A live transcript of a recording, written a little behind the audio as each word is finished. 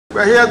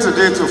We're here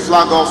today to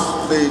flag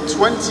off the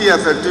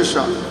 20th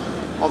edition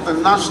of the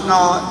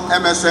National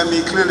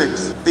MSME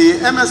Clinics. The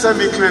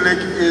MSME Clinic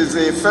is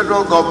a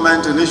federal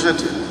government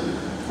initiative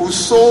whose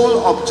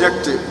sole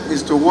objective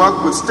is to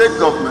work with state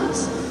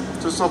governments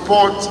to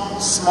support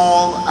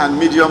small and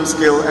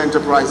medium-scale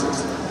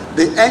enterprises.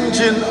 The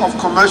engine of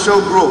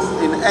commercial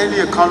growth in any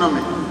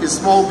economy is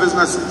small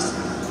businesses,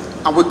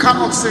 and we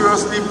cannot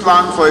seriously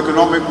plan for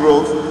economic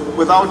growth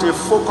without a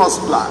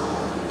focused plan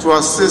to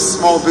assist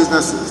small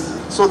businesses.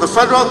 So the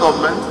federal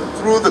government,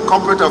 through the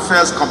Corporate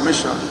Affairs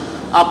Commission,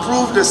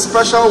 approved a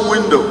special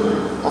window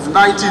of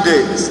 90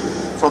 days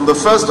from the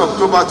 1st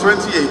October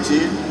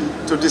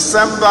 2018 to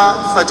December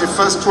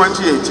 31st,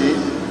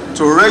 2018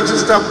 to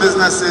register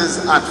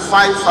businesses at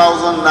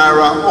 5,000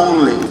 Naira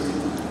only.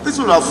 This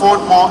will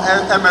afford more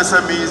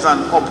MSMEs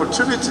an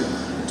opportunity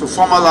to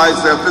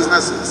formalize their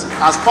businesses.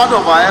 As part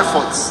of our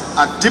efforts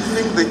at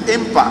deepening the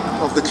impact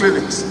of the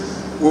clinics,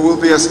 we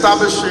will be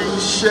establishing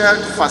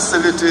shared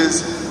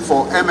facilities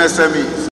for MSMEs.